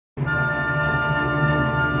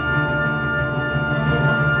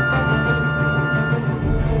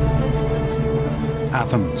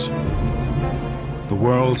Athens, the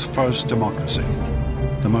world's first democracy,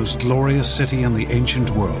 the most glorious city in the ancient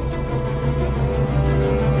world.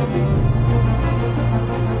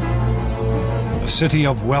 A city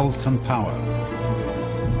of wealth and power,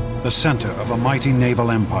 the center of a mighty naval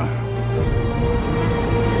empire.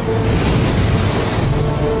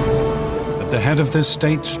 At the head of this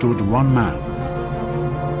state stood one man,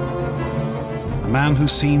 a man who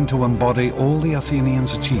seemed to embody all the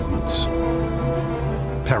Athenians' achievements,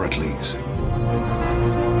 Pericles.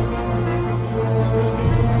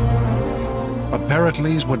 But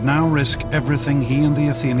Pericles would now risk everything he and the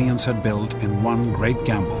Athenians had built in one great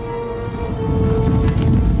gamble.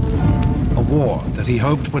 A war that he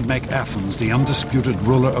hoped would make Athens the undisputed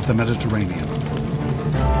ruler of the Mediterranean.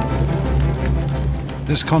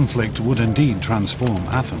 This conflict would indeed transform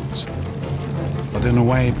Athens, but in a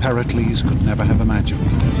way Pericles could never have imagined.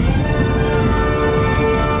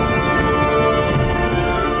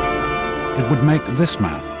 It would make this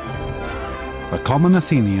man, a common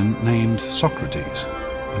Athenian named Socrates,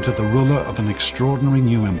 into the ruler of an extraordinary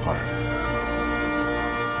new empire.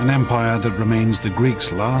 An empire that remains the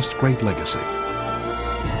Greeks' last great legacy.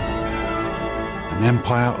 An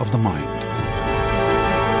empire of the mind.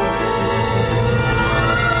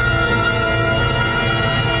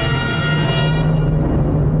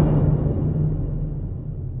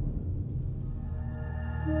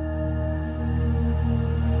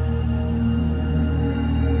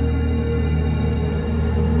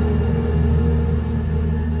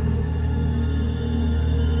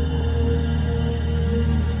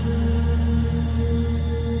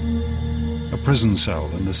 Prison cell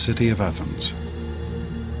in the city of Athens.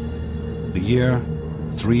 The year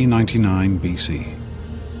 399 BC.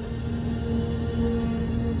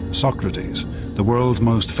 Socrates, the world's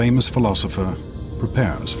most famous philosopher,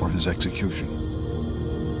 prepares for his execution.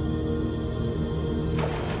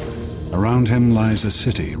 Around him lies a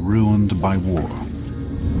city ruined by war.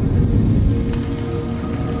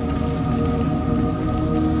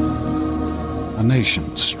 A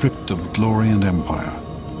nation stripped of glory and empire.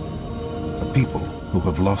 People who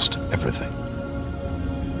have lost everything.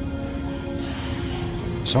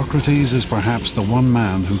 Socrates is perhaps the one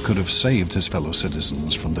man who could have saved his fellow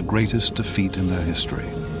citizens from the greatest defeat in their history.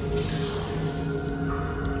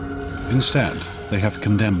 Instead, they have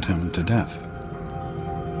condemned him to death.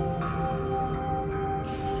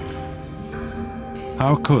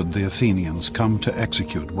 How could the Athenians come to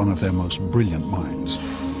execute one of their most brilliant minds?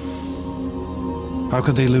 How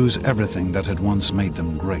could they lose everything that had once made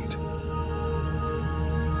them great?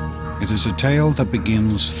 It is a tale that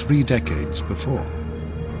begins 3 decades before.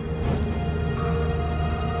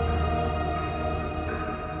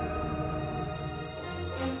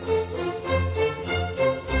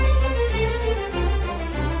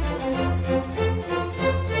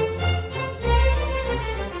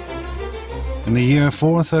 In the year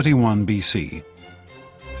 431 BC,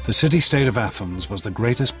 the city-state of Athens was the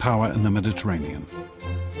greatest power in the Mediterranean.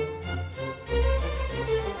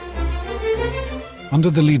 Under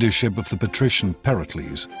the leadership of the patrician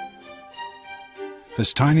Pericles,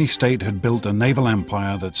 this tiny state had built a naval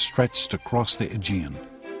empire that stretched across the Aegean.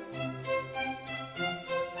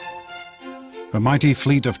 Her mighty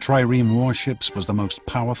fleet of trireme warships was the most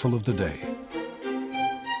powerful of the day.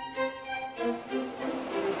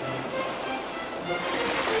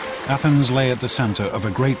 Athens lay at the center of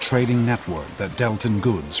a great trading network that dealt in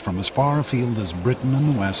goods from as far afield as Britain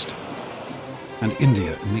in the west and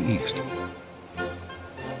India in the east,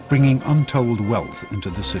 bringing untold wealth into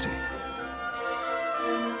the city.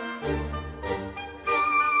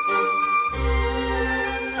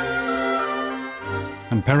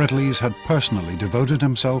 And Pericles had personally devoted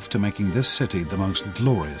himself to making this city the most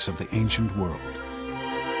glorious of the ancient world.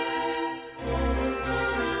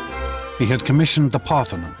 He had commissioned the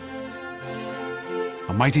Parthenon,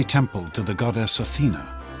 a mighty temple to the goddess Athena,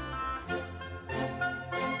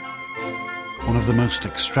 one of the most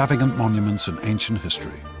extravagant monuments in ancient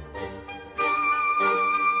history.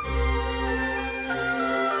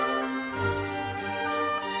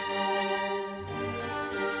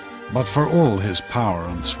 But for all his power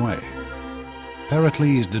and sway,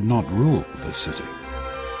 Pericles did not rule this city.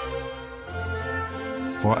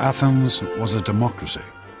 For Athens was a democracy.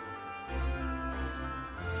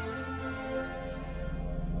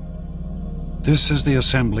 This is the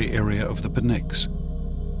assembly area of the Pnyx,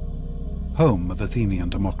 home of Athenian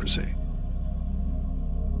democracy.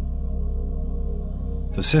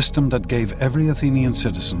 The system that gave every Athenian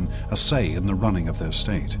citizen a say in the running of their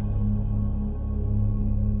state.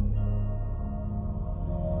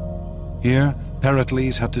 Here,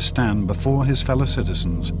 Pericles had to stand before his fellow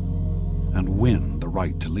citizens and win the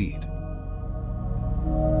right to lead.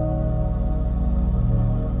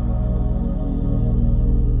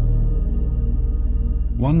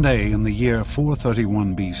 One day in the year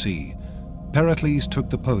 431 BC, Pericles took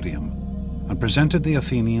the podium and presented the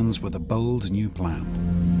Athenians with a bold new plan.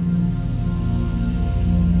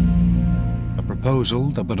 A proposal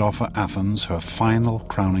that would offer Athens her final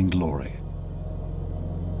crowning glory.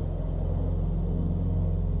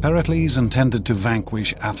 Pericles intended to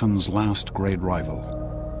vanquish Athens' last great rival,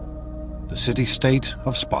 the city-state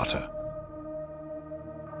of Sparta.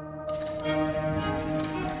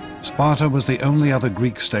 Sparta was the only other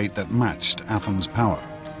Greek state that matched Athens' power.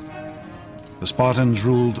 The Spartans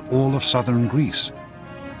ruled all of southern Greece,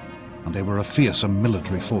 and they were a fearsome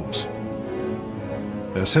military force.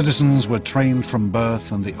 Their citizens were trained from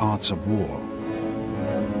birth in the arts of war.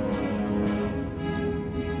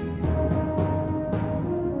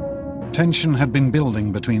 Tension had been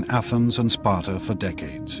building between Athens and Sparta for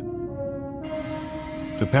decades.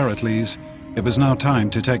 To Pericles, it was now time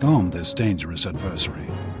to take on this dangerous adversary.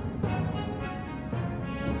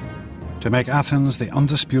 To make Athens the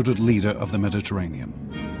undisputed leader of the Mediterranean.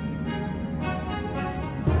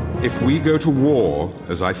 If we go to war,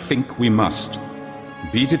 as I think we must,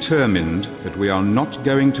 be determined that we are not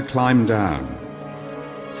going to climb down.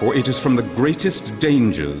 For it is from the greatest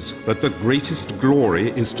dangers that the greatest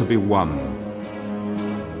glory is to be won.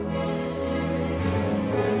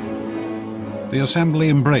 The assembly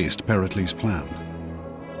embraced Pericles' plan.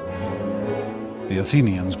 The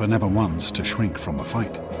Athenians were never ones to shrink from a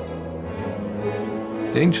fight.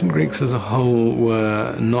 The ancient Greeks as a whole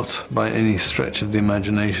were not by any stretch of the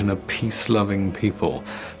imagination a peace-loving people.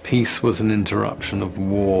 Peace was an interruption of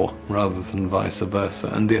war rather than vice versa,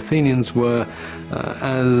 and the Athenians were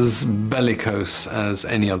as bellicose as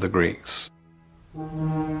any other Greeks.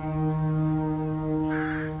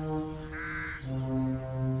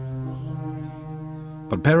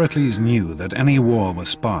 But Pericles knew that any war with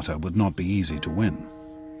Sparta would not be easy to win.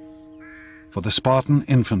 For the Spartan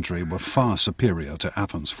infantry were far superior to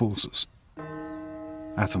Athens' forces.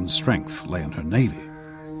 Athens' strength lay in her navy.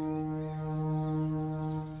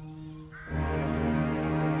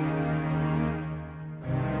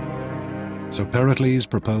 So Pericles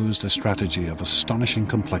proposed a strategy of astonishing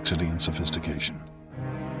complexity and sophistication.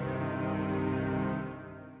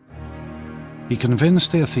 He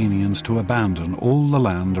convinced the Athenians to abandon all the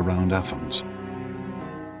land around Athens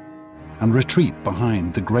and retreat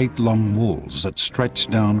behind the great long walls that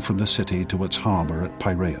stretched down from the city to its harbor at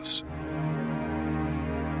Piraeus.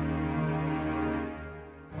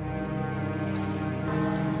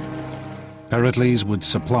 Pericles would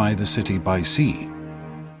supply the city by sea.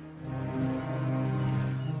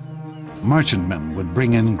 Merchantmen would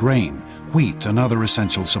bring in grain, wheat, and other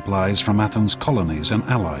essential supplies from Athens' colonies and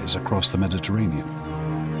allies across the Mediterranean.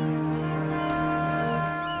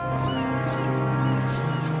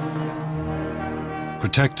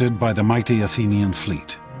 Protected by the mighty Athenian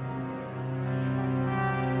fleet.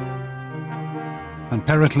 And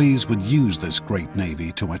Pericles would use this great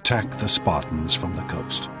navy to attack the Spartans from the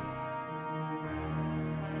coast.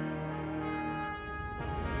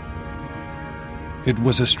 It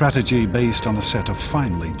was a strategy based on a set of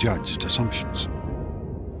finely judged assumptions.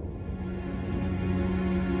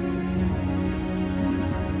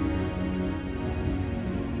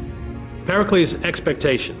 Pericles'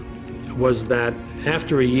 expectation was that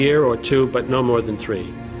after a year or two, but no more than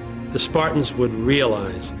 3, the Spartans would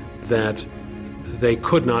realize that they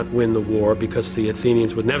could not win the war because the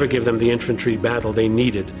Athenians would never give them the infantry battle they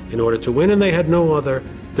needed in order to win, and they had no other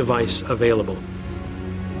device available.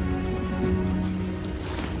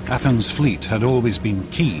 Athens' fleet had always been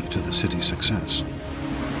key to the city's success.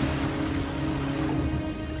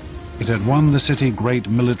 It had won the city great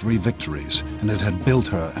military victories, and it had built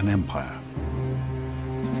her an empire.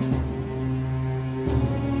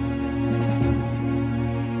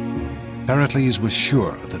 Pericles was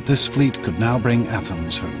sure that this fleet could now bring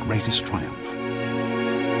Athens her greatest triumph.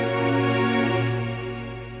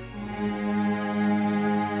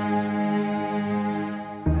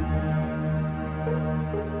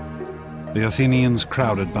 The Athenians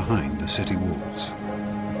crowded behind the city walls.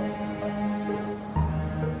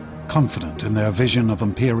 Confident in their vision of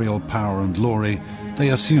imperial power and glory,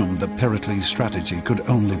 they assumed that Pericles' strategy could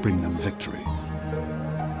only bring them victory.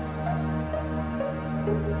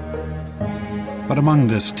 But among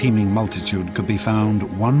this teeming multitude could be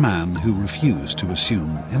found one man who refused to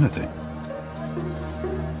assume anything.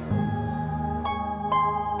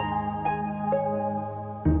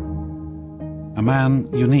 A man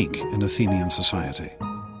unique in Athenian society.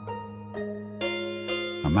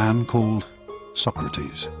 A man called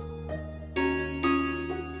Socrates.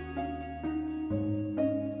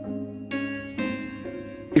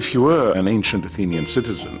 if you were an ancient Athenian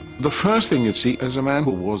citizen, the first thing you'd see is a man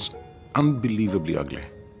who was unbelievably ugly.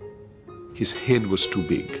 His head was too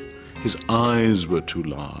big, his eyes were too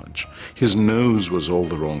large, his nose was all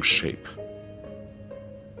the wrong shape.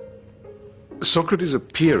 Socrates'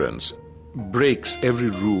 appearance breaks every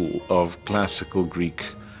rule of classical Greek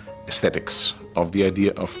aesthetics, of the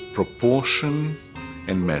idea of proportion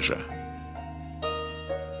and measure.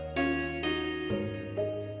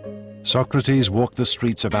 Socrates walked the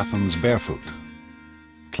streets of Athens barefoot,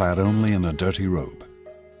 clad only in a dirty robe.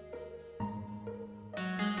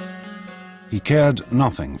 He cared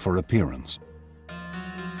nothing for appearance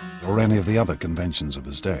or any of the other conventions of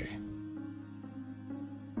his day.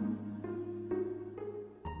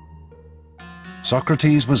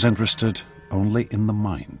 Socrates was interested only in the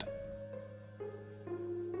mind.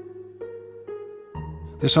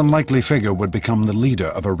 This unlikely figure would become the leader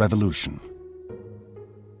of a revolution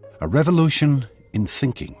in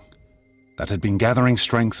thinking that had been gathering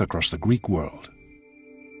strength across the Greek world.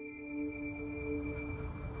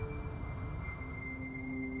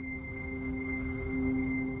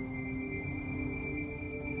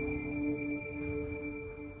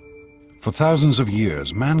 For thousands of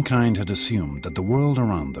years, mankind had assumed that the world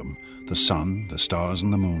around them, the sun, the stars,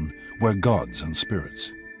 and the moon, were gods and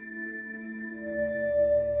spirits.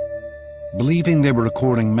 Believing they were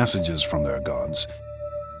recording messages from their gods,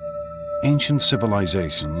 ancient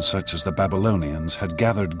civilizations such as the Babylonians had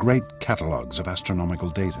gathered great catalogues of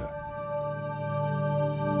astronomical data.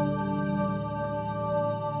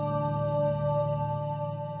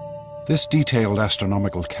 This detailed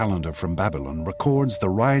astronomical calendar from Babylon records the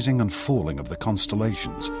rising and falling of the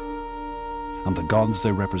constellations and the gods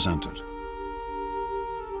they represented.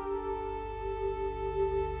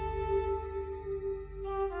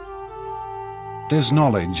 This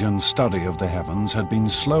knowledge and study of the heavens had been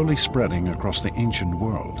slowly spreading across the ancient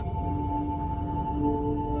world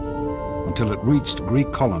until it reached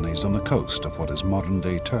Greek colonies on the coast of what is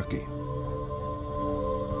modern-day Turkey.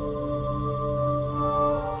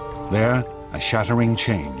 There, a shattering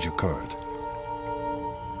change occurred.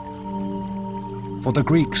 For the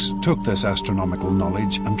Greeks took this astronomical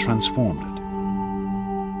knowledge and transformed it.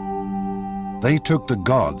 They took the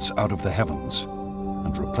gods out of the heavens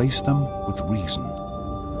and replaced them with reason.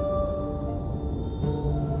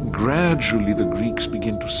 Gradually, the Greeks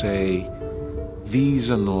begin to say, these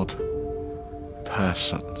are not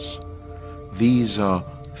persons, these are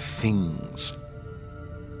things.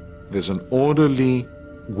 There's an orderly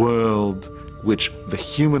world which the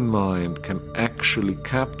human mind can actually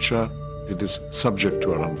capture. It is subject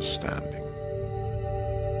to our understanding.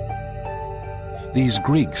 These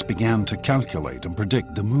Greeks began to calculate and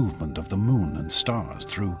predict the movement of the moon and stars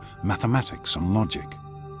through mathematics and logic,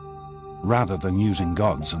 rather than using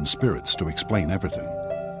gods and spirits to explain everything.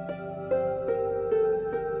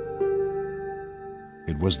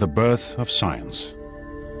 It was the birth of science.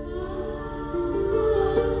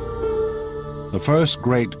 The first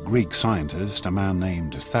great Greek scientist, a man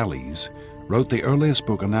named Thales, wrote the earliest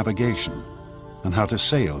book on navigation and how to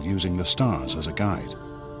sail using the stars as a guide.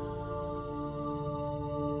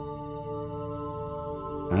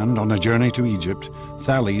 And on a journey to Egypt,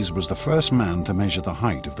 Thales was the first man to measure the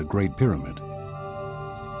height of the Great Pyramid.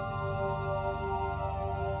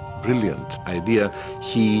 Brilliant idea.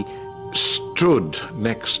 He stood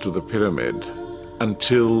next to the pyramid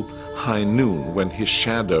until high noon, when his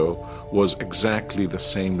shadow was exactly the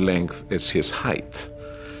same length as his height.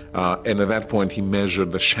 And at that point he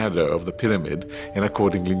measured the shadow of the pyramid and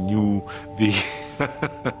accordingly knew the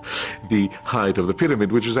the height of the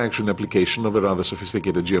pyramid, which is actually an application of a rather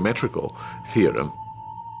sophisticated geometrical theorem.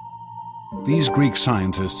 These Greek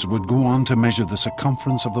scientists would go on to measure the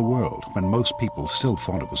circumference of the world when most people still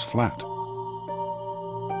thought it was flat,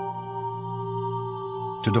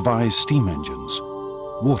 to devise steam engines,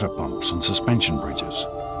 water pumps, and suspension bridges.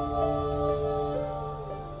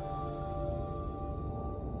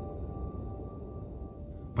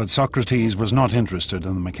 But Socrates was not interested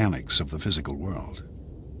in the mechanics of the physical world.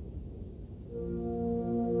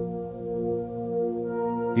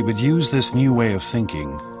 He would use this new way of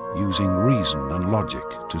thinking, using reason and logic,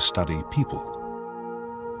 to study people.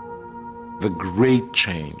 The great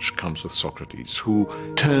change comes with Socrates, who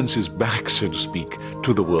turns his back, so to speak,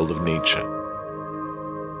 to the world of nature.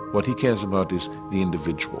 What he cares about is the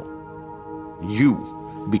individual.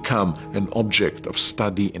 You become an object of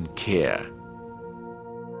study and care.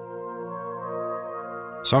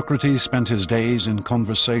 Socrates spent his days in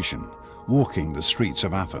conversation, walking the streets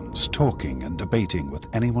of Athens, talking and debating with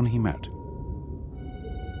anyone he met.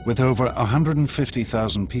 With over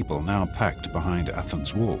 150,000 people now packed behind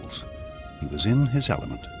Athens' walls, he was in his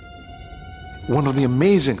element. One of the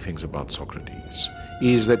amazing things about Socrates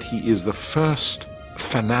is that he is the first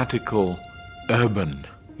fanatical urban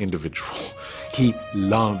individual. He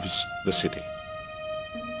loves the city.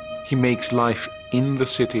 He makes life in the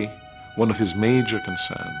city one of his major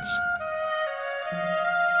concerns.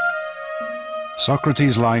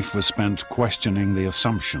 Socrates' life was spent questioning the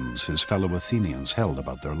assumptions his fellow Athenians held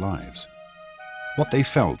about their lives. What they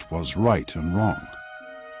felt was right and wrong,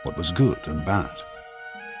 what was good and bad.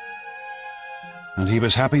 And he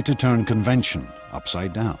was happy to turn convention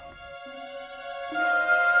upside down.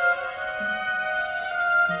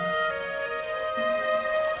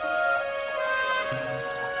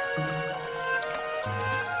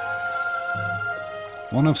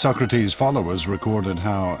 One of Socrates' followers recorded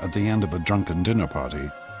how, at the end of a drunken dinner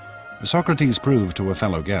party, Socrates proved to a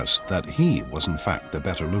fellow guest that he was in fact the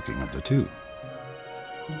better looking of the two.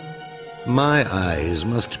 My eyes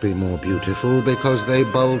must be more beautiful because they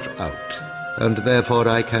bulge out, and therefore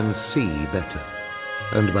I can see better.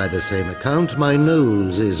 And by the same account, my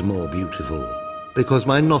nose is more beautiful because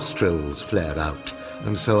my nostrils flare out,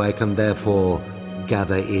 and so I can therefore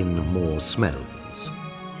gather in more smells.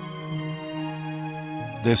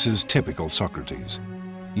 This is typical Socrates,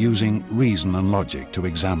 using reason and logic to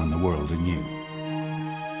examine the world anew.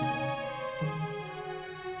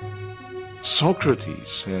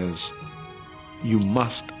 Socrates says you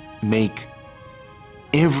must make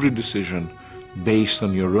every decision based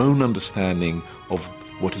on your own understanding of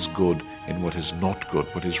what is good and what is not good,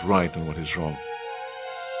 what is right and what is wrong.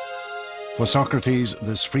 For Socrates,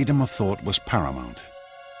 this freedom of thought was paramount,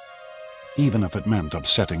 even if it meant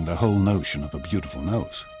upsetting the whole notion of a beautiful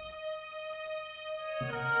nose.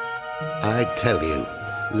 I tell you,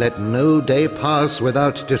 let no day pass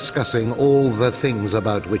without discussing all the things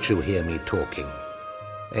about which you hear me talking.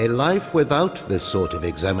 A life without this sort of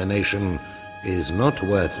examination is not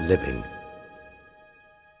worth living.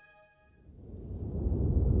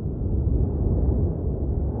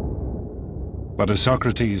 But as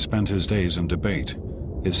Socrates spent his days in debate,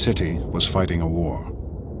 his city was fighting a war.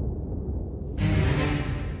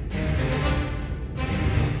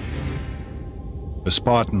 The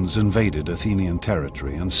Spartans invaded Athenian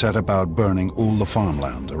territory and set about burning all the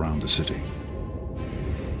farmland around the city.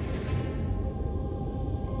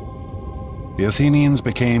 The Athenians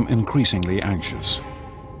became increasingly anxious.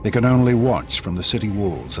 They could only watch from the city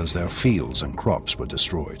walls as their fields and crops were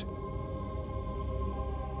destroyed.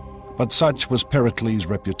 But such was Pericles'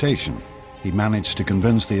 reputation, he managed to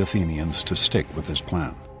convince the Athenians to stick with his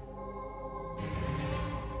plan.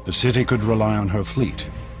 The city could rely on her fleet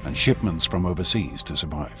and shipments from overseas to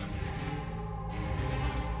survive.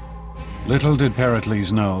 Little did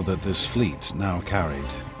Pericles know that this fleet now carried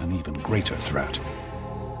an even greater threat.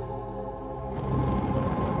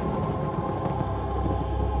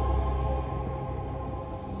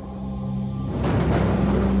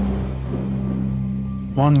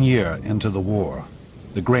 One year into the war,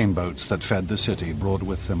 the grain boats that fed the city brought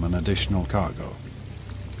with them an additional cargo: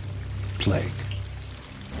 plague.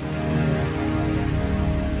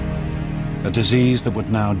 A disease that would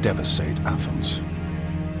now devastate Athens.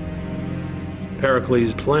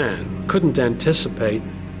 Pericles' plan couldn't anticipate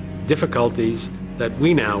difficulties that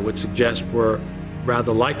we now would suggest were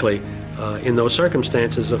rather likely in those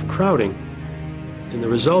circumstances of crowding. And the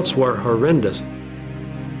results were horrendous.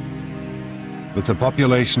 With the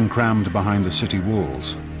population crammed behind the city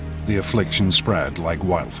walls, the affliction spread like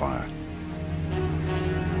wildfire.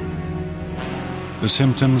 The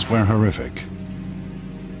symptoms were horrific.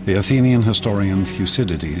 The Athenian historian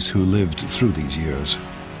Thucydides, who lived through these years,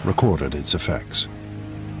 recorded its effects.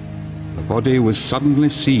 The body was suddenly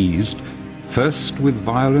seized, first with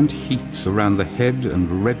violent heats around the head and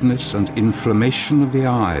redness and inflammation of the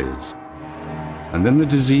eyes, and then the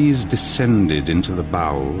disease descended into the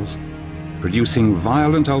bowels, producing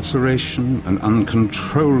violent ulceration and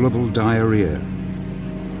uncontrollable diarrhea.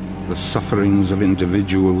 The sufferings of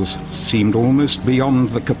individuals seemed almost beyond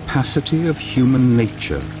the capacity of human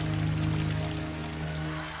nature.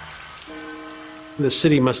 The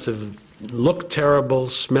city must have looked terrible,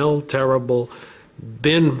 smelled terrible,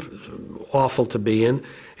 been awful to be in,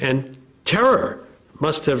 and terror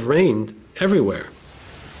must have reigned everywhere.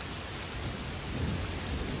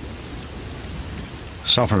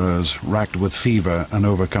 Sufferers, racked with fever and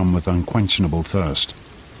overcome with unquenchable thirst,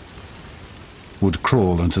 would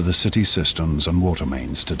crawl into the city cisterns and water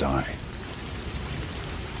mains to die.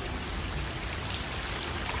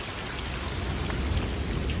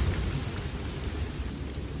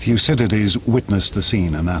 Thucydides witnessed the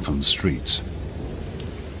scene in Athens streets.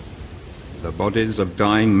 The bodies of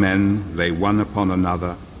dying men lay one upon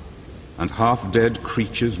another, and half-dead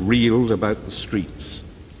creatures reeled about the streets.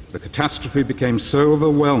 The catastrophe became so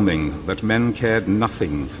overwhelming that men cared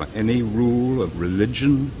nothing for any rule of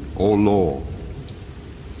religion or law.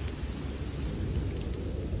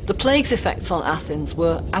 The plague's effects on Athens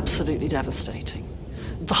were absolutely devastating.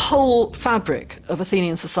 The whole fabric of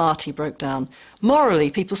Athenian society broke down.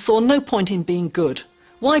 Morally, people saw no point in being good.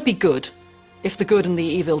 Why be good if the good and the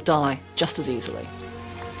evil die just as easily?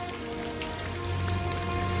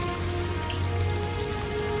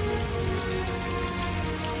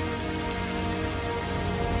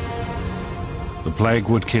 The plague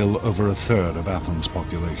would kill over a third of Athens'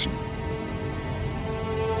 population.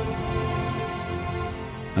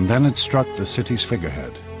 And then it struck the city's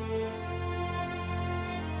figurehead,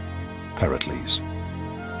 Pericles.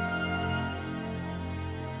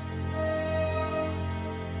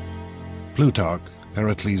 Plutarch,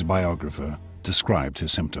 Pericles' biographer, described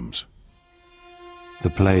his symptoms. The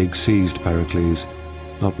plague seized Pericles,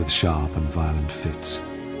 not with sharp and violent fits,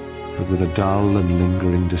 but with a dull and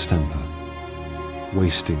lingering distemper,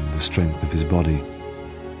 wasting the strength of his body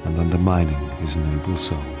and undermining his noble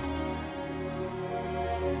soul.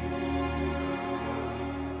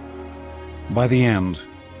 By the end,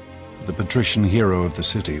 the patrician hero of the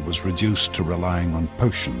city was reduced to relying on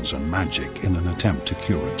potions and magic in an attempt to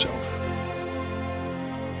cure himself.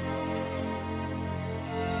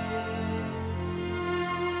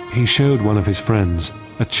 He showed one of his friends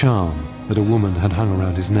a charm that a woman had hung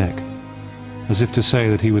around his neck, as if to say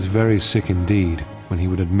that he was very sick indeed when he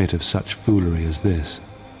would admit of such foolery as this.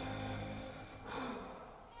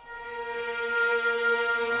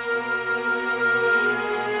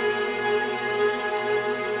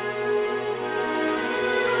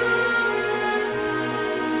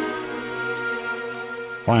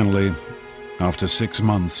 Finally, after 6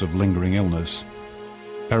 months of lingering illness,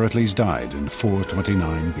 Pericles died in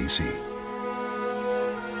 429 BC.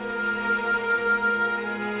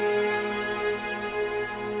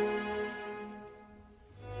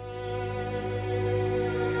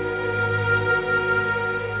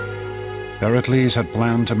 Pericles had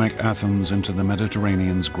planned to make Athens into the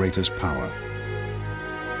Mediterranean's greatest power.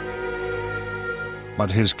 But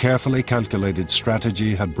his carefully calculated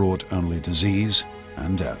strategy had brought only disease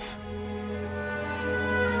and death.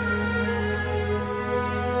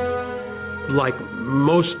 Like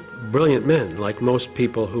most brilliant men, like most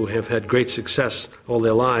people who have had great success all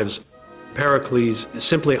their lives, Pericles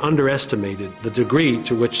simply underestimated the degree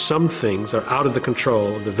to which some things are out of the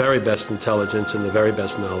control of the very best intelligence and the very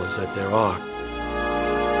best knowledge that there are.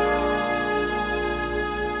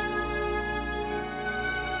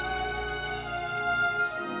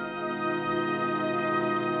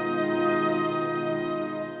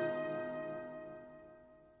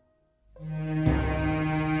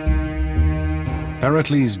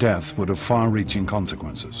 Pericles' death would have far-reaching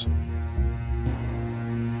consequences.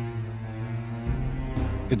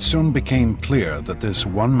 It soon became clear that this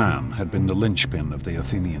one man had been the linchpin of the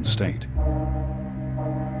Athenian state.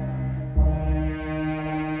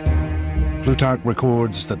 Plutarch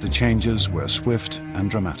records that the changes were swift and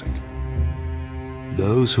dramatic.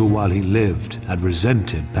 Those who while he lived had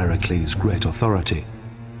resented Pericles' great authority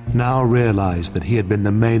now realized that he had been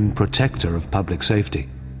the main protector of public safety.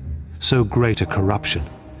 So great a corruption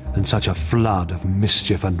and such a flood of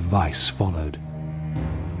mischief and vice followed.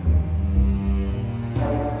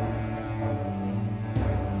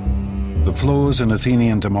 The flaws in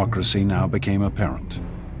Athenian democracy now became apparent.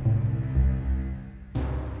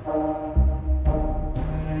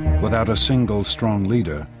 Without a single strong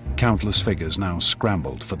leader, countless figures now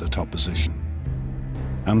scrambled for the top position.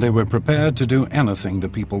 And they were prepared to do anything the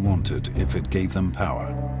people wanted if it gave them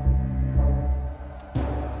power.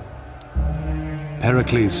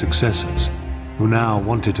 Pericles' successors, who now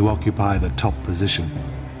wanted to occupy the top position,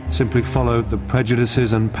 simply followed the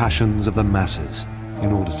prejudices and passions of the masses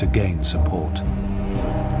in order to gain support.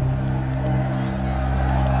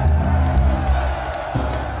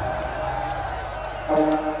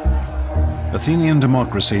 Athenian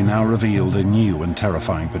democracy now revealed a new and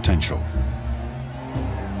terrifying potential.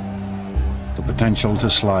 The potential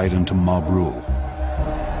to slide into mob rule.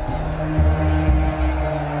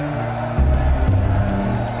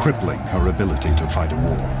 Crippling her ability to fight a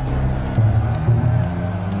war.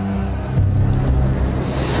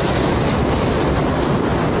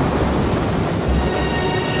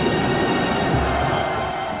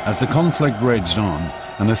 As the conflict raged on,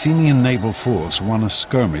 an Athenian naval force won a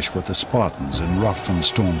skirmish with the Spartans in rough and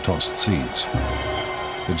storm-tossed seas.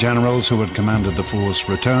 The generals who had commanded the force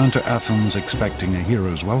returned to Athens expecting a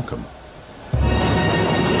hero's welcome.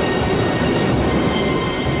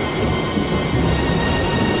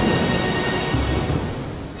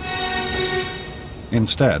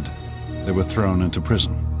 Instead, they were thrown into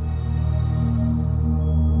prison.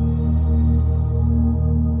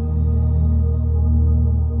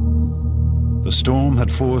 The storm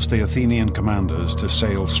had forced the Athenian commanders to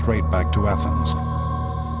sail straight back to Athens,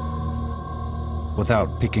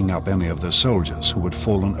 without picking up any of their soldiers who had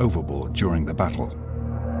fallen overboard during the battle.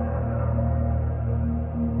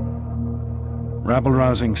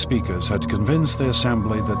 Rabble-rousing speakers had convinced the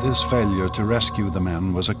assembly that this failure to rescue the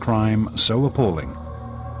men was a crime so appalling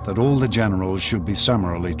that all the generals should be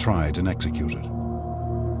summarily tried and executed.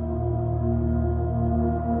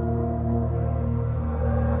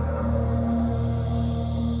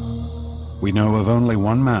 We know of only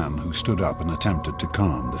one man who stood up and attempted to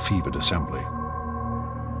calm the fevered assembly: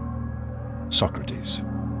 Socrates.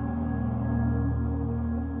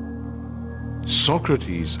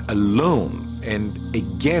 Socrates alone, and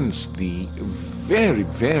against the very,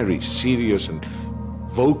 very serious and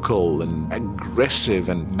vocal and aggressive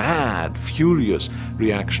and mad, furious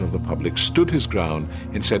reaction of the public, stood his ground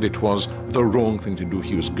and said it was the wrong thing to do.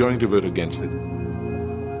 He was going to vote against it.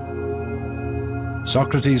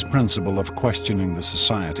 Socrates' principle of questioning the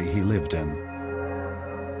society he lived in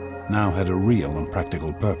now had a real and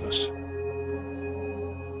practical purpose.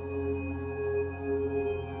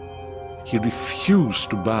 He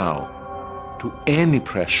refused to bow to any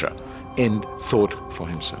pressure and thought for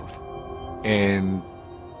himself and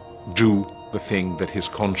do the thing that his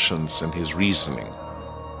conscience and his reasoning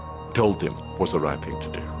told him was the right thing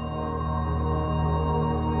to do.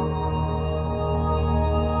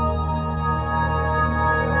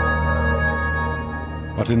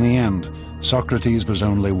 But in the end, Socrates was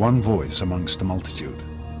only one voice amongst the multitude,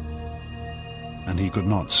 and he could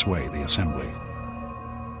not sway the assembly.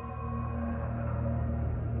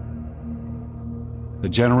 The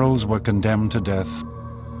generals were condemned to death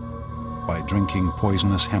by drinking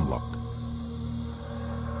poisonous hemlock.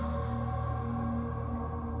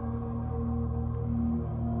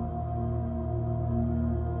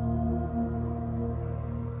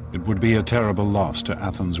 It would be a terrible loss to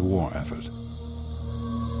Athens' war effort.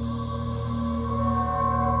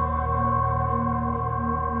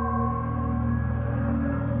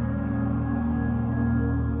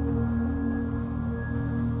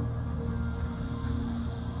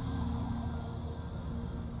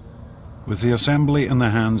 With the assembly in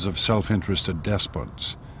the hands of self-interested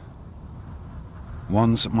despots,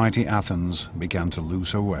 once mighty Athens began to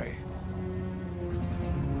lose her way.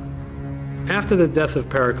 After the death of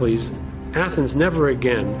Pericles, Athens never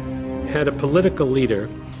again had a political leader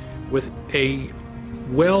with a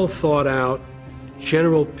well-thought-out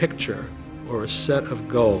general picture or a set of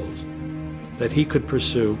goals that he could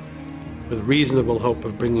pursue with reasonable hope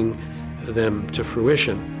of bringing them to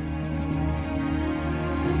fruition.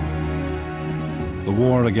 The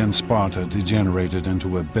war against Sparta degenerated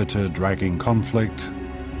into a bitter, dragging conflict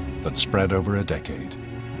that spread over a decade.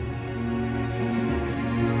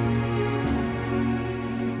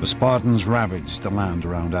 The Spartans ravaged the land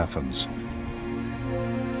around Athens,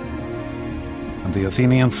 and the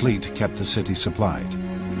Athenian fleet kept the city supplied.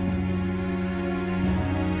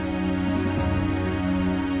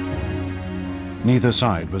 Neither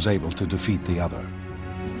side was able to defeat the other.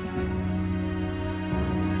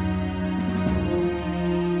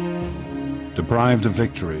 Deprived of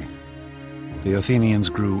victory, the Athenians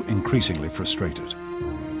grew increasingly frustrated.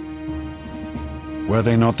 Were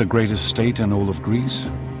they not the greatest state in all of Greece?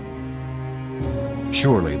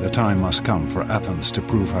 Surely the time must come for Athens to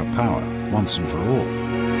prove her power once and for all.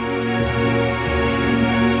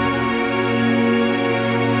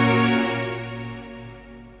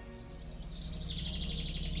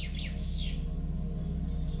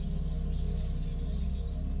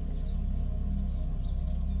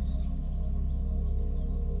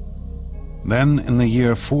 Then, in the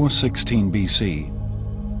year 416 BC,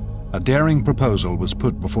 a daring proposal was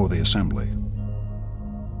put before the assembly.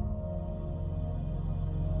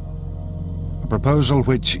 A proposal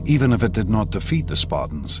which, even if it did not defeat the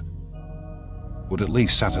Spartans, would at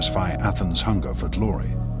least satisfy Athens' hunger for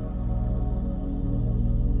glory.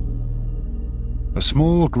 A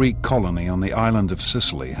small Greek colony on the island of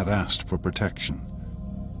Sicily had asked for protection.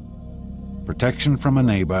 Protection from a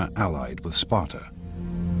neighbor allied with Sparta.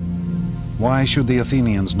 Why should the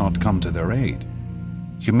Athenians not come to their aid,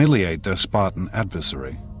 humiliate their Spartan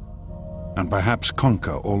adversary, and perhaps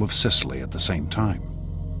conquer all of Sicily at the same time?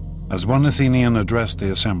 As one Athenian addressed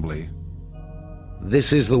the assembly,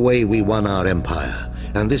 "This is the way we won our empire,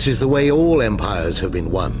 and this is the way all empires have been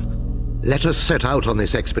won. Let us set out on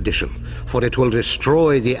this expedition, for it will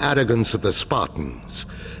destroy the arrogance of the Spartans,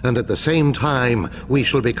 and at the same time we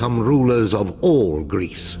shall become rulers of all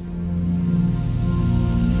Greece."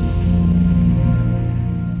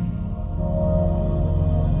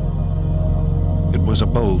 was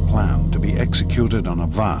a bold plan to be executed on a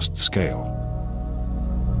vast scale,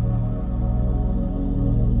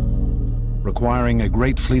 requiring a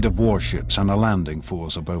great fleet of warships and a landing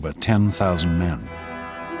force of over 10,000 men.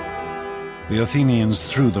 The Athenians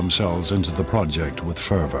threw themselves into the project with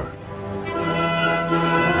fervor.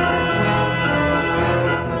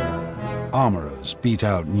 Armorers beat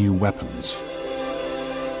out new weapons.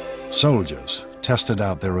 Soldiers tested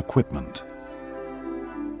out their equipment.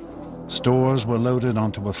 Stores were loaded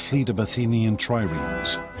onto a fleet of Athenian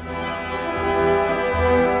triremes.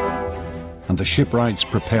 And the shipwrights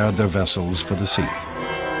prepared their vessels for the sea.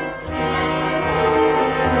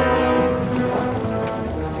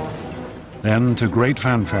 Then, to great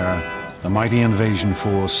fanfare, the mighty invasion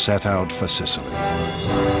force set out for Sicily.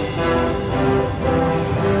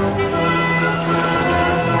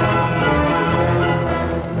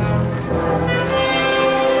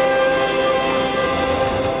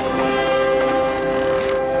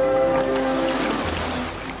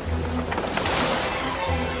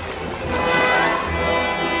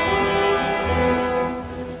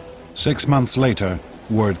 Six months later,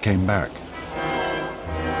 word came back.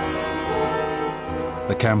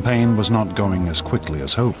 The campaign was not going as quickly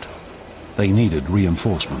as hoped. They needed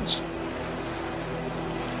reinforcements.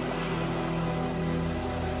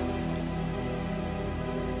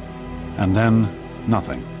 And then,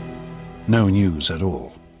 nothing. No news at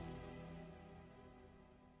all.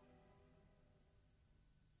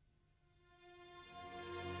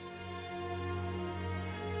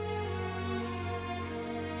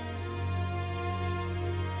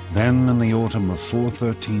 Then, in the autumn of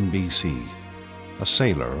 413 BC, a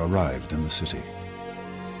sailor arrived in the city.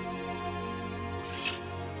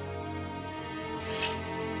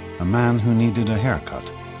 A man who needed a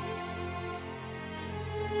haircut.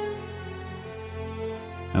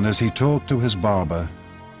 And as he talked to his barber,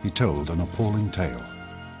 he told an appalling tale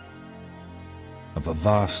of a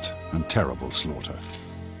vast and terrible slaughter.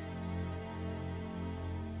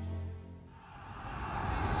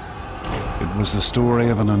 It was the story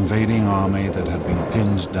of an invading army that had been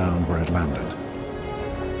pinned down where it landed,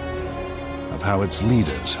 of how its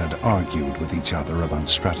leaders had argued with each other about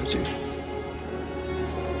strategy,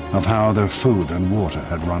 of how their food and water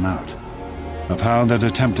had run out, of how they'd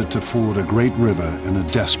attempted to ford a great river in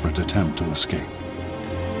a desperate attempt to escape.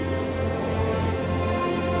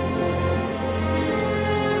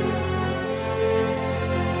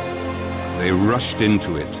 They rushed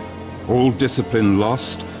into it, all discipline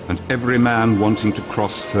lost, and every man wanting to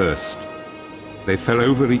cross first. They fell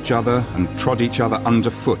over each other and trod each other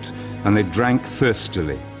underfoot, and they drank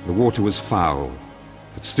thirstily. The water was foul,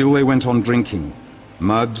 but still they went on drinking,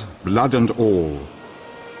 mud, blood and all,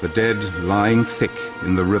 the dead lying thick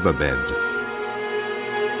in the riverbed.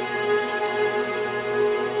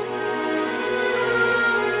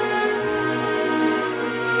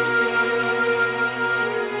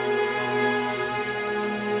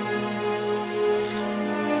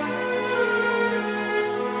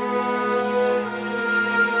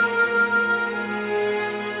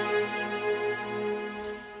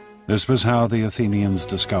 This was how the Athenians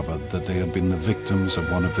discovered that they had been the victims of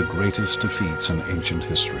one of the greatest defeats in ancient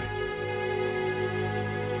history.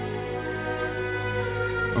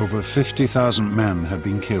 Over 50,000 men had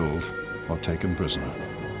been killed or taken prisoner.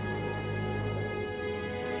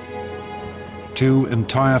 2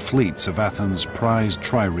 entire fleets of Athens' prized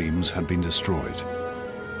triremes had been destroyed.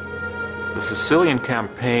 The Sicilian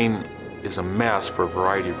campaign is a mess for a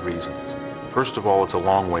variety of reasons. First of all, it's a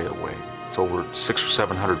long way away. It's over 600 or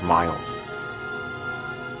 700 miles.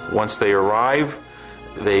 Once they arrive,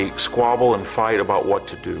 they squabble and fight about what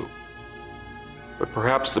to do. But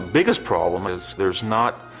perhaps the biggest problem is there's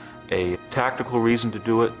not a tactical reason to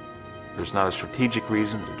do it. There's not a strategic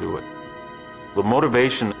reason to do it. The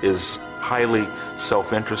motivation is highly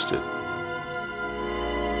self-interested.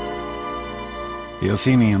 The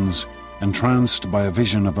Athenians, entranced by a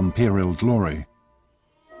vision of imperial glory,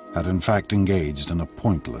 had in fact engaged in a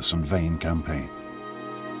pointless and vain campaign.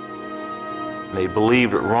 They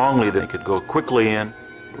believed wrongly they could go quickly in,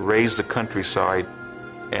 raise the countryside,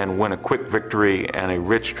 and win a quick victory and a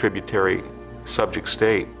rich tributary subject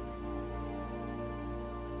state.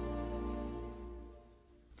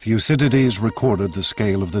 Thucydides recorded the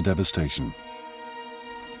scale of the devastation.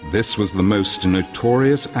 This was the most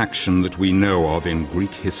notorious action that we know of in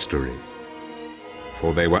Greek history,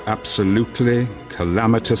 for they were absolutely,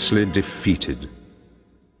 calamitously defeated.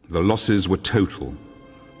 The losses were total.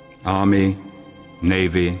 Army,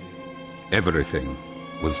 navy, everything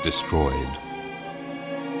was destroyed.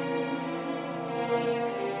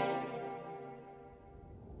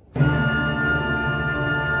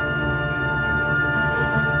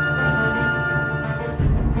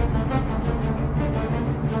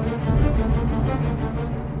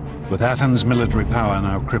 With Athens' military power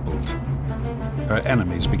now crippled, her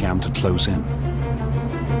enemies began to close in.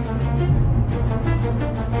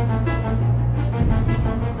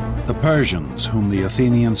 The Persians, whom the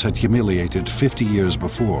Athenians had humiliated 50 years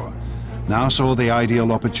before, now saw the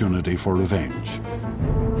ideal opportunity for revenge.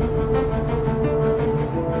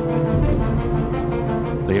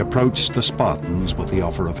 They approached the Spartans with the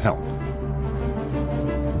offer of help.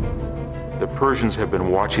 The Persians have been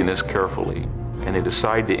watching this carefully, and they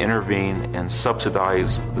decide to intervene and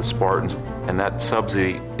subsidize the Spartans, and that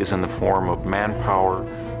subsidy is in the form of manpower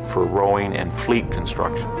for rowing and fleet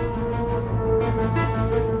construction.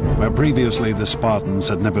 Where previously the Spartans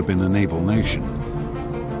had never been a naval nation,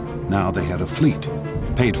 now they had a fleet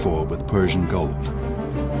paid for with Persian gold.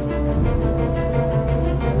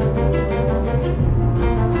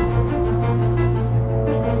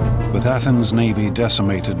 With Athens' navy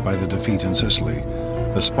decimated by the defeat in Sicily,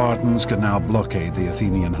 the Spartans could now blockade the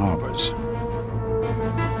Athenian harbors.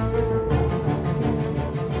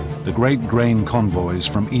 The great grain convoys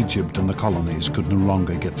from Egypt and the colonies could no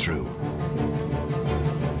longer get through.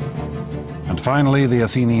 And finally, the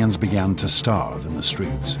Athenians began to starve in the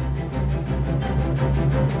streets.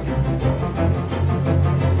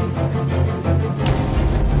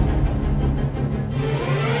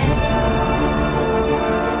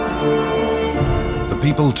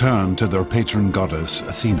 The people turned to their patron goddess,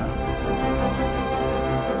 Athena.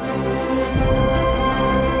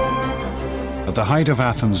 At the height of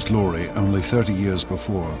Athens' glory, only 30 years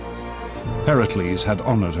before, Pericles had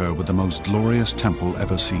honored her with the most glorious temple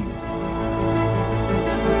ever seen.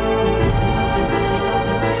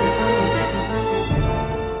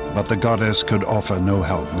 But the goddess could offer no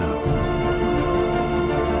help now.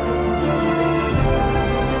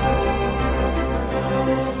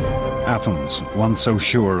 Athens, once so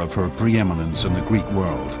sure of her preeminence in the Greek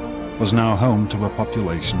world, was now home to a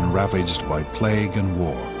population ravaged by plague and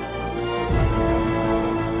war,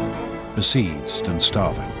 besieged and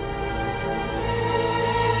starving.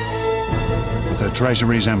 With her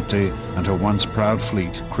treasuries empty and her once proud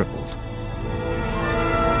fleet crippled.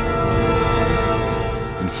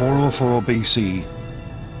 In 404 BC,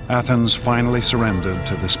 Athens finally surrendered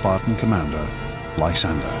to the Spartan commander,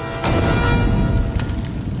 Lysander.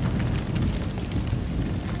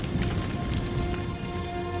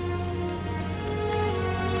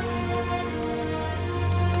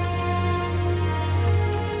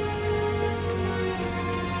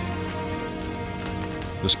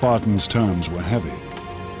 The Spartans' terms were heavy.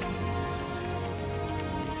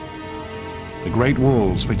 The great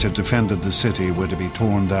walls which had defended the city were to be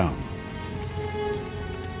torn down.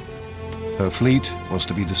 Her fleet was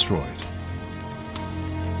to be destroyed.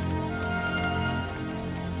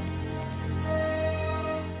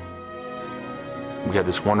 We had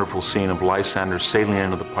this wonderful scene of Lysander sailing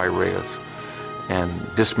into the Piraeus and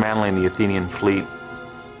dismantling the Athenian fleet.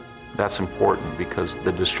 That's important because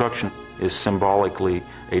the destruction is symbolically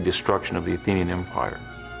a destruction of the Athenian Empire.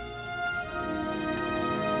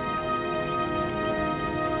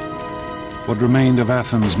 What remained of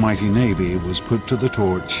Athens' mighty navy was put to the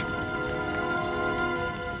torch,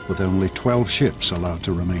 with only 12 ships allowed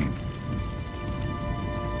to remain.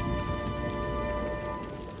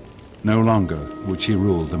 No longer would she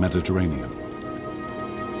rule the Mediterranean.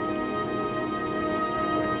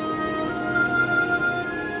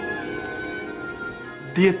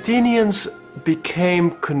 The Athenians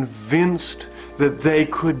became convinced that they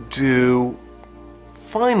could do,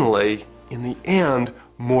 finally, in the end,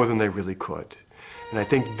 more than they really could. And I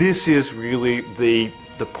think this is really the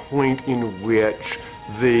point in which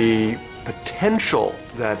the potential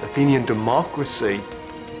that Athenian democracy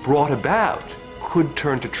brought about could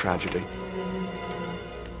turn to tragedy.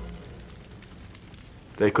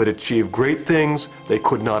 They could achieve great things, they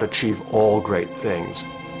could not achieve all great things.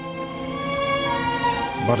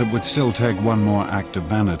 But it would still take one more act of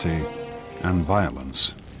vanity and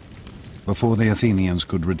violence before the Athenians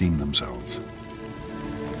could redeem themselves.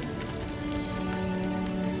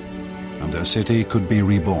 And their city could be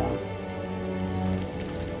reborn.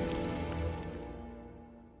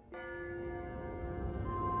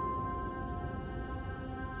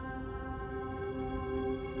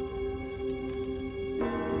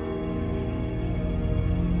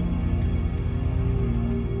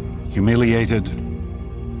 Humiliated,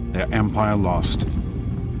 their empire lost,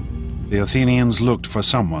 the Athenians looked for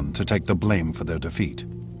someone to take the blame for their defeat.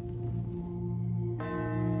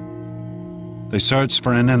 They searched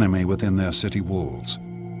for an enemy within their city walls,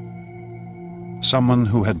 someone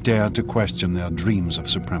who had dared to question their dreams of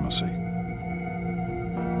supremacy.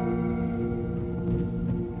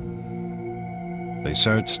 They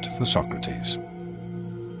searched for Socrates.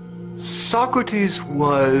 Socrates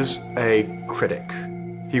was a critic.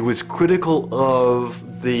 He was critical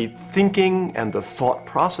of the thinking and the thought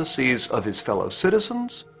processes of his fellow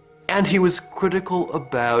citizens, and he was critical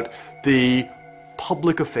about the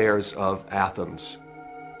public affairs of Athens.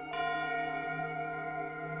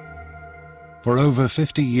 For over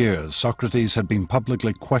 50 years, Socrates had been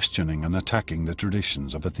publicly questioning and attacking the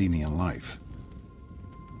traditions of Athenian life.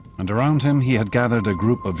 And around him he had gathered a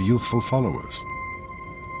group of youthful followers.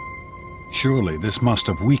 Surely this must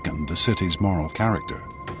have weakened the city's moral character,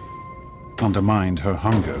 undermined her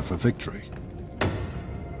hunger for victory.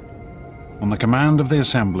 On the command of the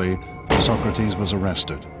assembly, Socrates was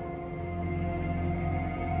arrested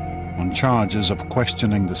on charges of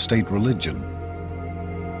questioning the state religion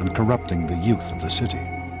and corrupting the youth of the city.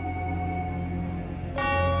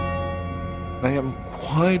 I am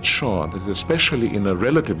quite sure that especially in a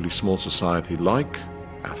relatively small society like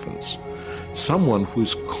Athens, someone who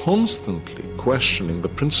is constantly questioning the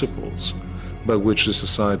principles by which the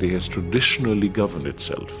society has traditionally governed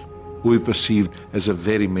itself will be perceived as a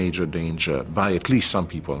very major danger by at least some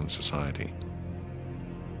people in society.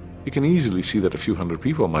 You can easily see that a few hundred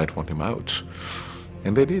people might want him out,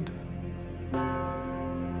 and they did.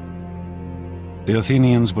 The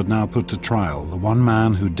Athenians would now put to trial the one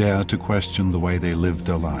man who dared to question the way they lived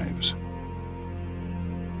their lives.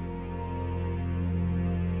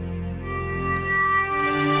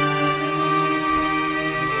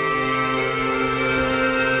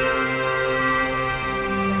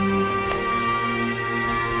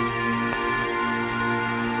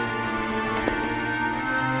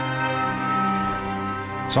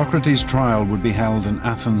 Socrates' trial would be held in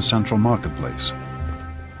Athens' central marketplace,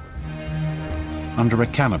 under a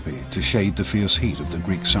canopy to shade the fierce heat of the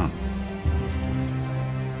Greek sun.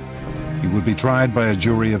 He would be tried by a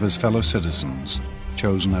jury of his fellow citizens,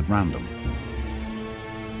 chosen at random.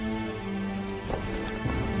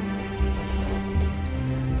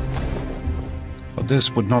 But this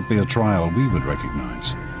would not be a trial we would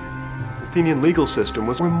recognize. The Athenian legal system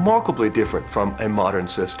was remarkably different from a modern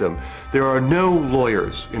system. There are no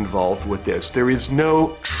lawyers involved with this. There is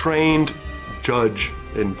no trained judge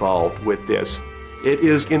involved with this. It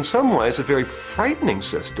is, in some ways, a very frightening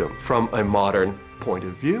system from a modern point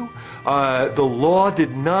of view. The law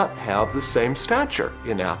did not have the same stature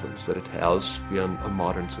in Athens that it has in a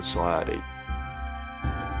modern society.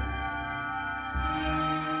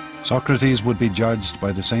 Socrates would be judged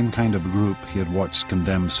by the same kind of group he had watched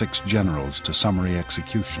condemn 6 generals to summary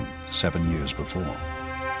execution 7 years before.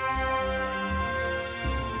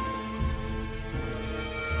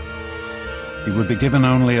 He would be given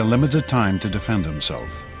only a limited time to defend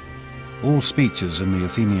himself. All speeches in the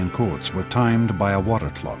Athenian courts were timed by a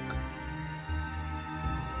water clock.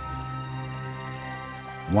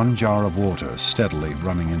 One jar of water steadily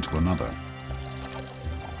running into another.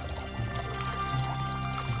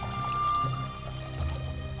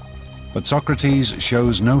 But Socrates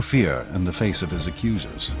shows no fear in the face of his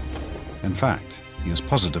accusers. In fact, he is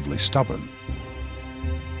positively stubborn.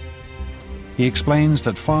 He explains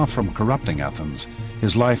that far from corrupting Athens,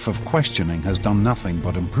 his life of questioning has done nothing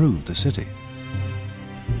but improve the city.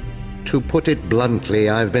 To put it bluntly,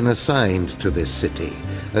 I've been assigned to this city,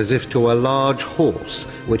 as if to a large horse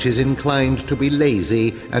which is inclined to be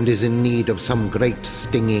lazy and is in need of some great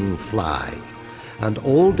stinging fly. And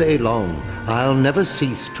all day long I'll never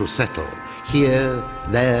cease to settle, here,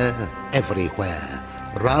 there, everywhere,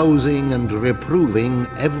 rousing and reproving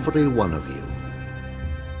every one of you.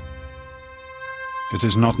 It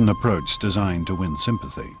is not an approach designed to win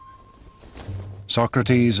sympathy.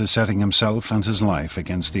 Socrates is setting himself and his life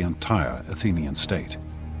against the entire Athenian state.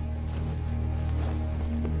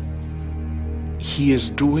 He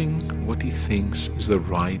is doing what he thinks is the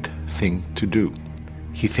right thing to do.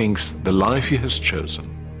 He thinks the life he has chosen,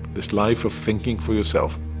 this life of thinking for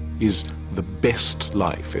yourself, is the best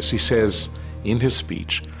life. As he says in his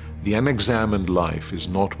speech, the unexamined life is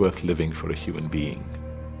not worth living for a human being.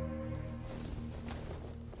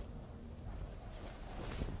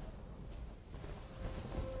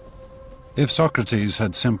 If Socrates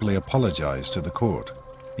had simply apologized to the court,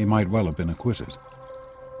 he might well have been acquitted.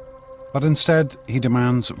 But instead, he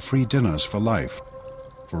demands free dinners for life,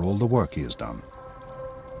 for all the work he has done.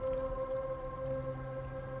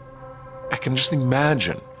 I can just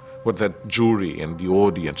imagine what that jury and the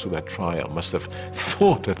audience of that trial must have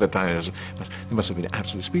thought at the time. They must have been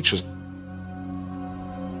absolutely speechless.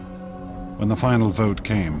 When the final vote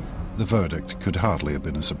came, the verdict could hardly have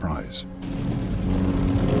been a surprise.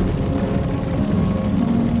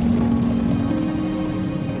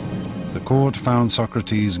 The court found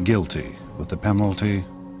Socrates guilty with the penalty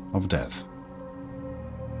of death.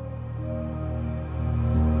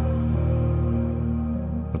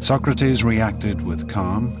 But Socrates reacted with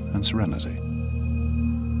calm and serenity.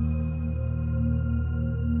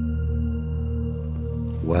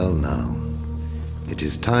 Well now, it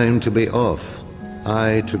is time to be off.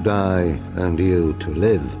 I to die and you to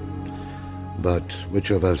live. But which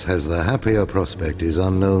of us has the happier prospect is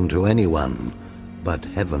unknown to anyone but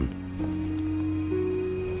heaven.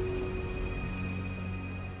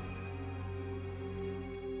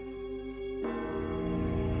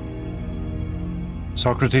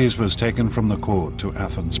 Socrates was taken from the court to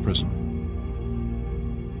Athens prison.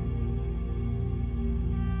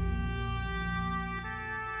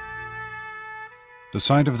 The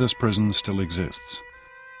site of this prison still exists.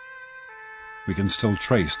 We can still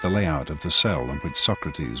trace the layout of the cell in which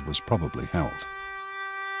Socrates was probably held.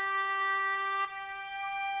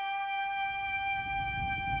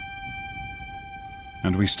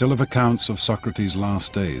 And we still have accounts of Socrates'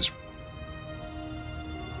 last days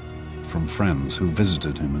from friends who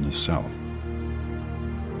visited him in his cell.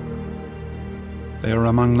 They are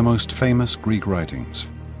among the most famous Greek writings.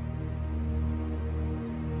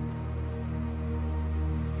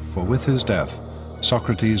 For with his death,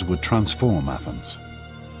 Socrates would transform Athens.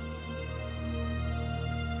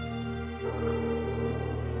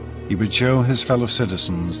 He would show his fellow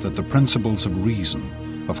citizens that the principles of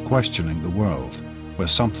reason, of questioning the world, were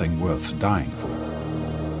something worth dying for.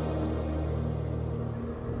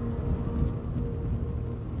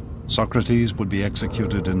 Socrates would be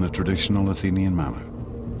executed in the traditional Athenian manner,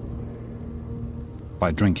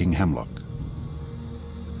 by drinking hemlock.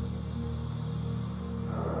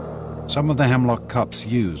 Some of the hemlock cups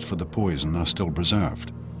used for the poison are still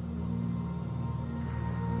preserved.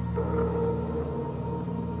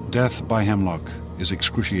 Death by hemlock is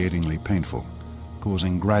excruciatingly painful,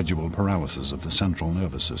 causing gradual paralysis of the central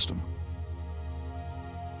nervous system.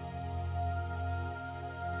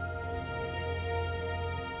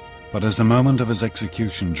 But as the moment of his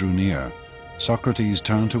execution drew near, Socrates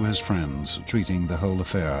turned to his friends, treating the whole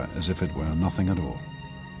affair as if it were nothing at all.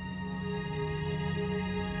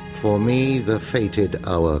 For me, the fated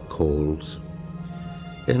hour calls.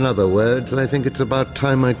 In other words, I think it's about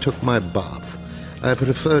time I took my bath. I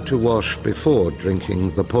prefer to wash before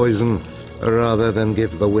drinking the poison, rather than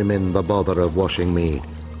give the women the bother of washing me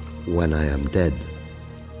when I am dead.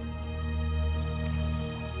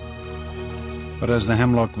 But as the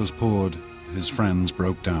hemlock was poured, his friends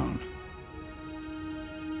broke down.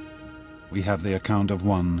 We have the account of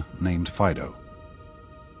one named Fido.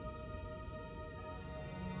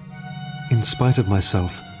 In spite of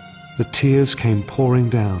myself, the tears came pouring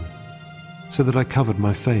down, so that I covered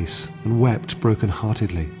my face and wept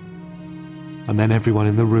broken-heartedly. And then everyone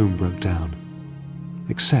in the room broke down,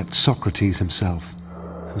 except Socrates himself,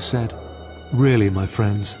 who said, "Really, my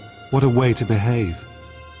friends, what a way to behave.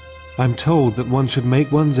 I'm told that one should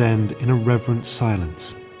make one's end in a reverent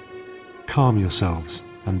silence. Calm yourselves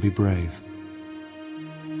and be brave."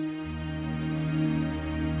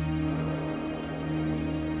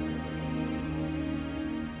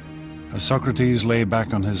 As Socrates lay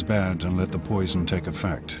back on his bed and let the poison take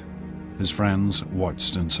effect, his friends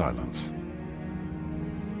watched in silence.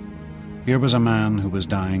 Here was a man who was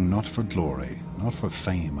dying not for glory, not for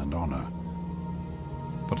fame and honor,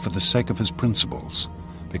 but for the sake of his principles,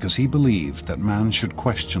 because he believed that man should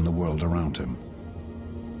question the world around him.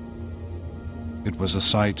 It was a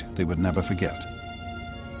sight they would never forget.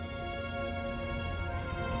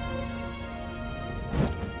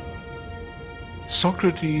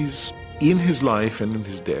 Socrates, in his life and in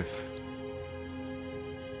his death,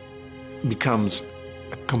 becomes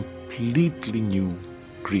a completely new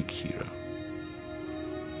Greek hero.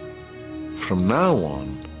 From now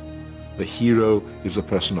on, the hero is a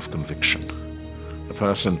person of conviction, a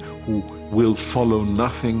person who will follow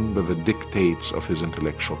nothing but the dictates of his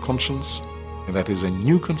intellectual conscience, and that is a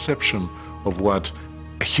new conception of what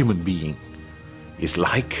a human being is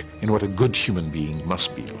like and what a good human being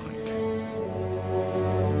must be like.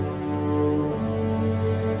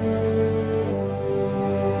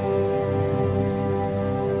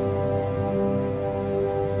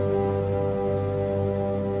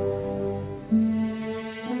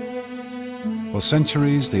 For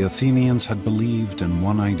centuries, the Athenians had believed in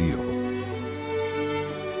one ideal: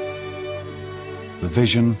 the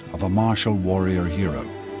vision of a martial warrior hero.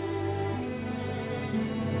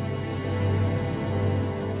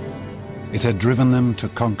 It had driven them to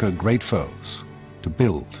conquer great foes, to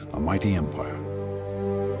build a mighty empire.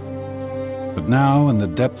 But now, in the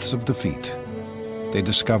depths of defeat, they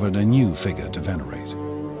discovered a new figure to venerate.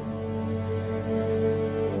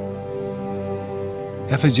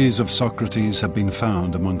 Effigies of Socrates have been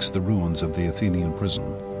found amongst the ruins of the Athenian prison.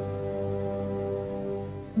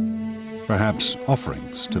 perhaps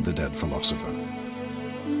offerings to the dead philosopher.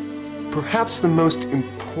 Perhaps the most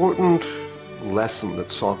important lesson that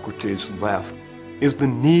Socrates left is the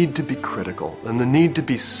need to be critical and the need to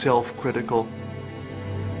be self-critical.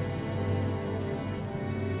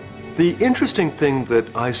 The interesting thing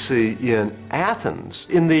that I see in Athens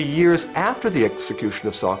in the years after the execution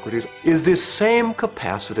of Socrates is this same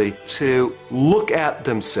capacity to look at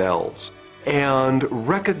themselves and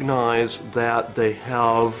recognize that they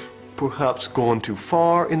have perhaps gone too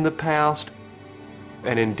far in the past,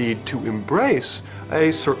 and indeed to embrace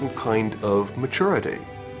a certain kind of maturity.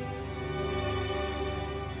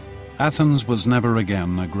 Athens was never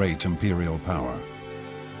again a great imperial power.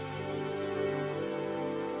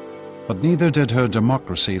 But neither did her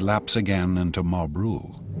democracy lapse again into mob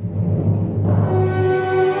rule.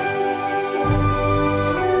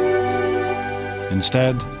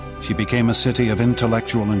 Instead, she became a city of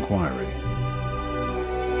intellectual inquiry.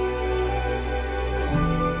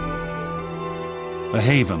 A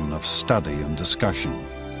haven of study and discussion,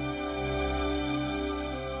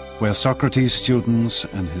 where Socrates' students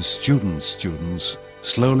and his students' students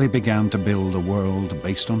slowly began to build a world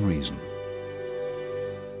based on reason.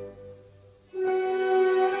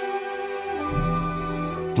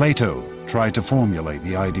 Plato tried to formulate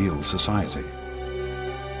the ideal society.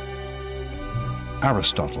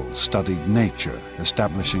 Aristotle studied nature,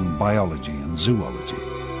 establishing biology and zoology.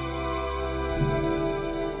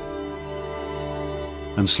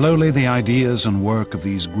 And slowly the ideas and work of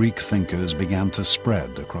these Greek thinkers began to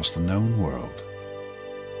spread across the known world.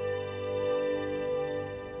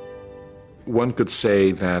 One could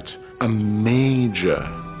say that a major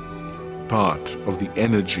part of the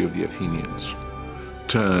energy of the Athenians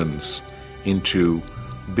turns into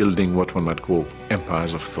building what one might call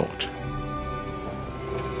empires of thought.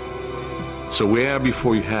 So where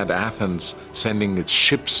before you had Athens sending its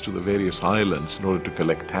ships to the various islands in order to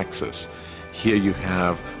collect taxes, here you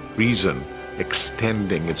have reason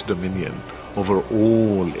extending its dominion over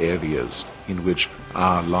all areas in which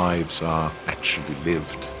our lives are actually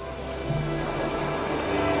lived.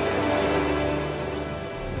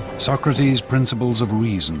 Socrates' principles of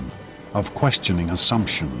reason, of questioning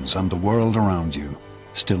assumptions and the world around you,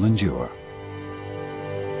 still endure.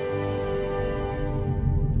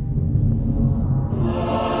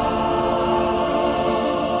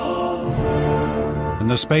 In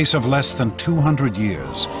the space of less than 200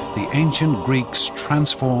 years, the ancient Greeks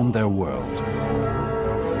transformed their world.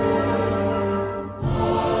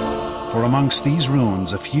 For amongst these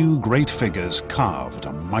ruins, a few great figures carved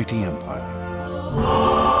a mighty empire.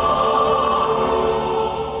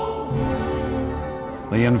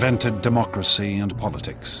 They invented democracy and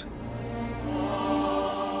politics,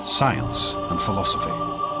 science and philosophy.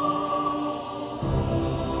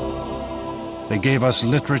 They gave us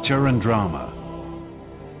literature and drama,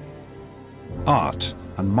 art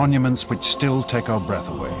and monuments which still take our breath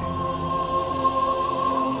away.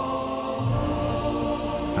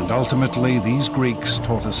 And ultimately, these Greeks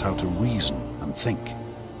taught us how to reason and think.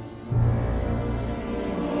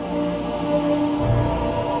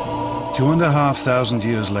 Two and a half thousand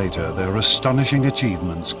years later, their astonishing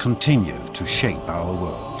achievements continue to shape our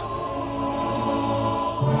world.